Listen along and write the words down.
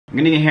I'm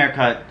getting a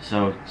haircut,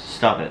 so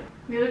stop it.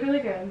 You look really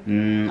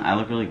good. I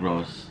look really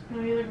gross. No,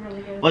 you look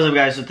really good. What's up,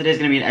 guys? So today's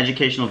gonna be an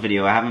educational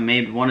video. I haven't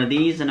made one of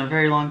these in a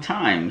very long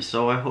time,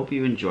 so I hope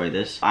you enjoy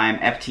this. I'm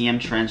FTM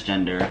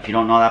transgender. If you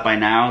don't know that by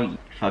now, you're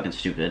fucking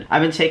stupid.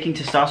 I've been taking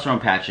testosterone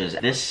patches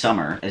this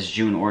summer, as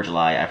June or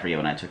July. I forget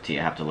when I took T.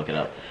 I have to look it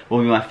up. Will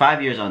be my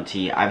 5 years on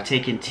T. I've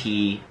taken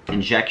T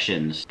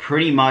injections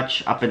pretty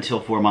much up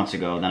until 4 months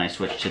ago. Then I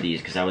switched to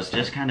these because I was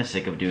just kind of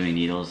sick of doing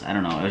needles. I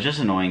don't know. It was just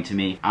annoying to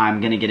me. I'm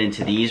gonna get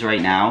into these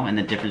right now and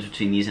the difference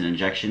between these and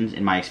injections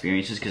in my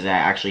experiences, because I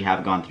actually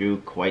have gone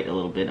through quite a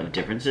little bit of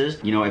differences.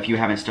 You know, if you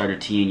haven't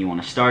started T and you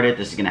want to start it,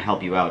 this is gonna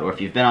help you out. Or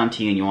if you've been on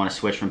T and you want to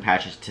switch from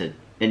patches to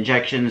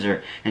injections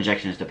or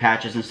injections to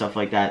patches and stuff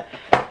like that,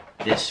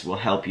 this will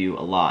help you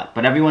a lot.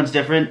 But everyone's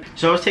different.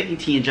 So I was taking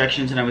T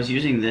injections and I was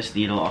using this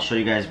needle. I'll show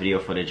you guys video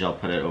footage. I'll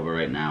put it over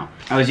right now.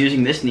 I was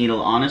using this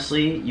needle.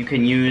 Honestly, you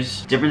can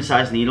use different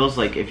size needles.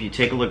 Like if you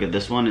take a look at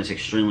this one, it's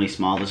extremely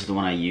small. This is the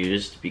one I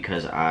used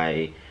because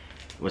I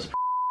was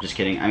just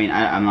kidding. I mean,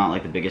 I'm not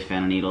like the biggest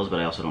fan of needles, but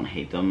I also don't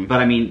hate them. But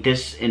I mean,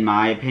 this, in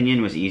my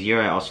opinion, was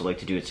easier. I also like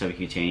to do it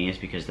subcutaneous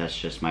because that's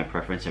just my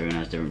preference. Everyone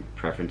has different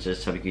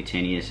preferences.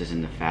 Subcutaneous is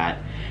in the fat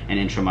and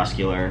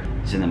intramuscular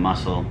is in the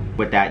muscle.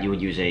 With that, you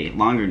would use a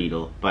longer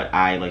needle, but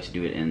I like to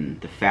do it in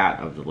the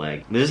fat of the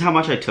leg. This is how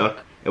much I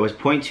took. It was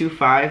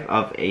 0.25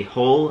 of a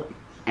whole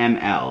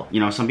ml. You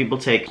know, some people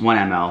take 1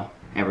 ml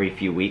every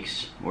few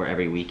weeks or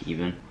every week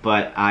even,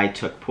 but I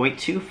took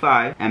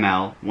 0.25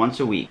 ml once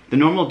a week. The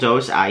normal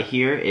dose I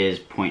hear is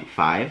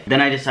 0.5.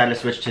 Then I decided to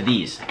switch to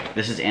these.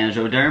 This is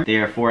Androderm. They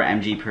are 4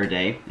 mg per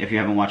day. If you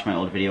haven't watched my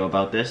old video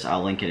about this,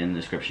 I'll link it in the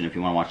description if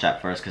you want to watch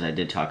that first, because I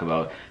did talk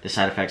about the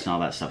side effects and all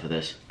that stuff of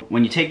this.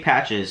 When you take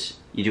patches,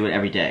 you do it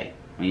every day.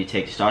 When you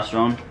take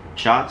testosterone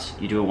shots,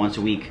 you do it once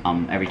a week,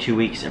 every 2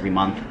 weeks, every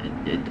month,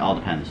 it all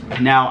depends.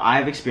 Now,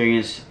 I've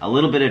experienced a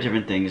little bit of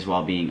different things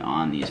while being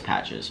on these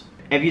patches.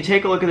 If you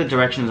take a look at the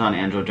directions on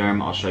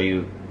Androderm, I'll show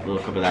you a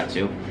little clip of that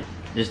too.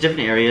 There's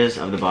different areas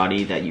of the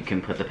body that you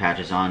can put the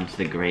patches on. So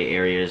the gray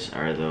areas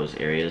are those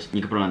areas. You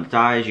can put it on the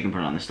thighs, you can put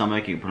it on the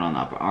stomach, you can put it on the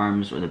upper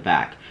arms or the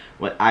back.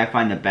 What I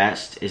find the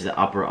best is the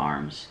upper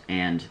arms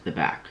and the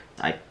back.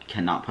 I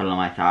cannot put it on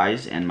my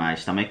thighs and my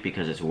stomach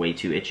because it's way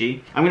too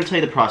itchy. I'm gonna tell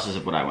you the process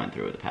of what I went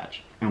through with the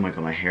patch. Oh my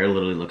god, my hair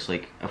literally looks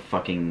like a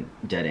fucking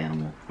dead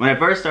animal. When I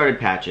first started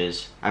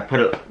patches,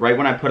 right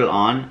when I put it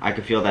on, I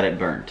could feel that it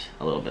burnt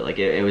a little bit. Like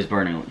it was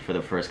burning for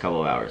the first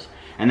couple of hours.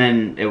 And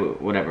then,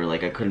 whatever,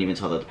 like I couldn't even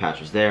tell that the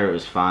patch was there, it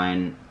was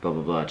fine, blah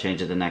blah blah,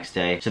 changed it the next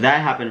day. So that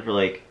happened for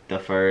like the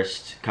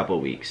first couple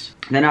of weeks.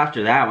 Then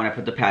after that, when I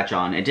put the patch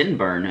on, it didn't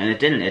burn and it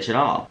didn't itch at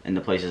all in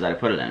the places that I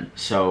put it in.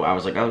 So I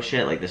was like, oh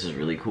shit, like this is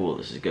really cool,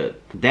 this is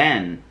good.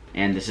 Then,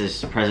 and this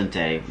is present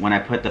day, when I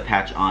put the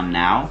patch on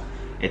now,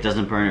 it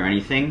doesn't burn or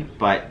anything,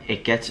 but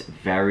it gets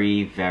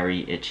very,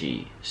 very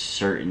itchy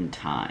certain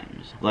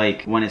times.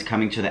 Like when it's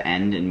coming to the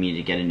end and me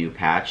to get a new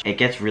patch, it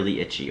gets really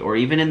itchy. Or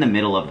even in the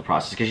middle of the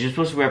process, because you're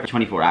supposed to wear it for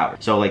 24 hours.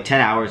 So like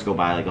 10 hours go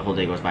by, like the whole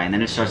day goes by, and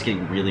then it starts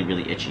getting really,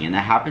 really itchy. And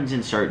that happens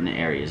in certain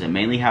areas. It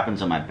mainly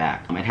happens on my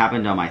back. It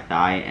happened on my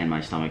thigh and my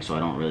stomach, so I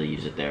don't really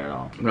use it there at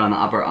all. But on the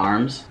upper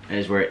arms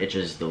is where it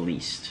itches the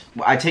least.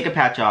 I take a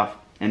patch off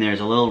and there's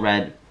a little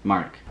red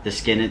mark. The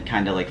skin, it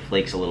kind of like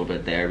flakes a little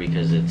bit there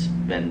because it's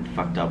been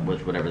fucked up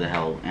with whatever the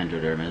hell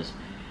Androderm is.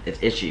 It's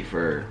itchy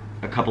for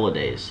a couple of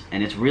days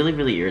and it's really,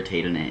 really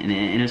irritating, and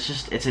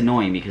it's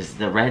annoying because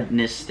the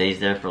redness stays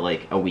there for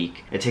like a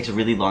week. It takes a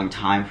really long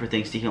time for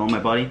things to heal in my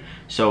body,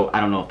 so I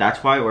don't know if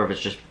that's why or if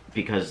it's just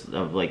because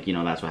of, like, you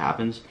know, that's what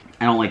happens.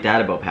 I don't like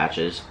that about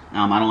patches.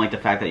 I don't like the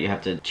fact that you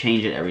have to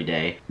change it every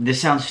day. This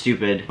sounds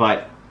stupid,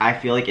 but I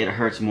feel like it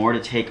hurts more to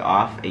take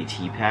off a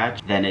T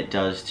patch than it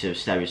does to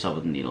stab yourself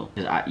with a needle.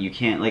 Because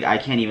I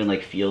can't even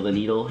like feel the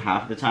needle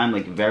half the time.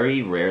 Like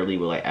very rarely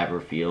will I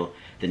ever feel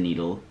the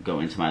needle go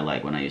into my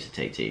leg when I used to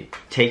take T.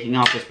 Taking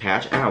off this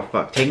patch, ow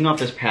fuck. Taking off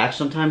this patch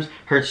sometimes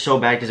hurts so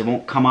bad because it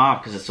won't come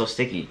off because it's so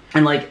sticky.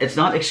 And like, it's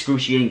not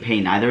excruciating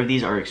pain. Neither of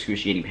these are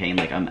excruciating pain.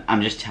 Like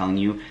I'm just telling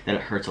you that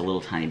it hurts a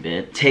little tiny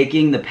bit.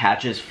 Taking the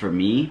patches for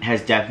me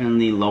has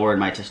definitely lowered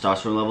my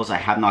testosterone levels. I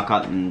have not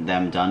gotten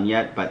them done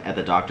yet, but at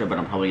the doctor, but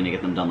I'm probably gonna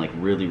get them done like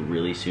really,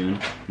 really soon.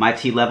 My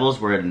T levels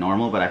were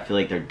normal, but I feel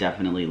like they're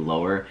definitely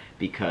lower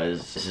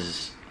because this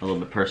is a little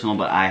bit personal,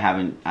 but I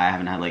haven't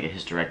had like a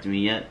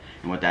hysterectomy yet,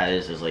 and what that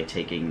is like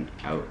taking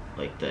out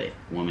like the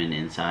woman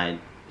inside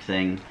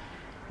thing,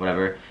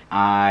 whatever.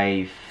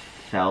 I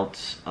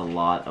felt a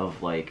lot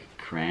of like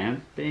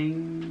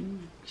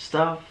cramping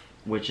stuff,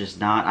 which is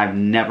not, I've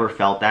never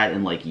felt that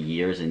in like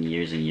years and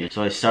years and years.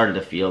 So I started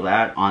to feel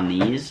that on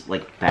these,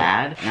 like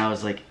bad, and I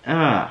was like,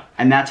 ugh.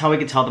 And that's how I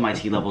could tell that my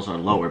T levels are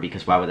lower,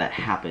 because why would that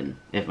happen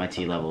if my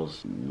T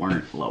levels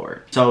weren't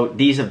lower? So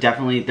these have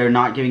definitely, they're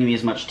not giving me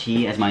as much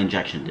T as my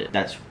injection did.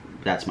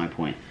 That's my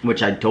point,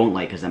 which I don't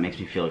like because that makes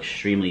me feel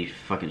extremely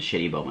fucking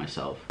shitty about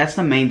myself. That's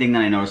the main thing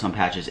that I notice on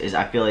patches, is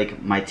I feel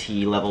like my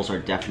T levels are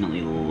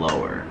definitely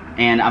lower.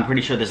 And I'm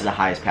pretty sure this is the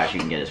highest patch you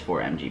can get is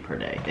 4 mg per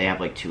day. They have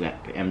like 2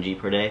 mg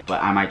per day,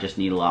 but I might just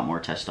need a lot more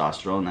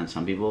testosterone than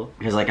some people,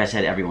 because like I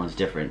said, everyone's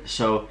different.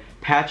 So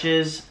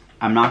Patches,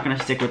 I'm not gonna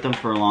stick with them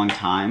for a long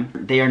time.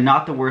 They are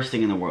not the worst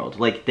thing in the world.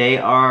 Like,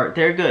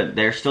 they're good.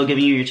 They're still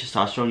giving you your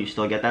testosterone, you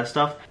still get that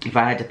stuff. If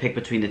I had to pick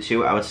between the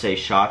two, I would say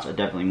shots are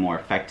definitely more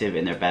effective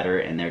and they're better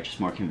and they're just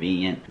more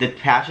convenient. The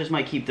patches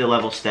might keep the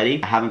level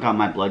steady. I haven't gotten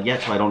my blood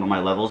yet, so I don't know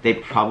my levels. They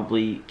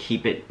probably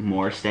keep it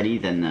more steady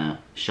than the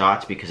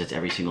shots because it's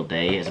every single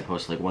day as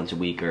opposed to like once a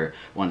week or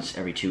once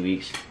every 2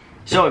 weeks.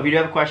 So if you do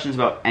have questions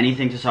about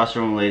anything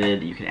testosterone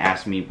related, you can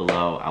ask me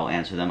below. I'll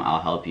answer them. I'll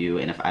help you.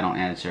 And if I don't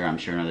answer, I'm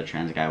sure another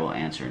trans guy will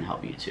answer and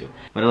help you too.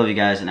 But I love you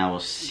guys, and I will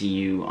see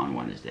you on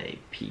Wednesday.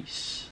 Peace.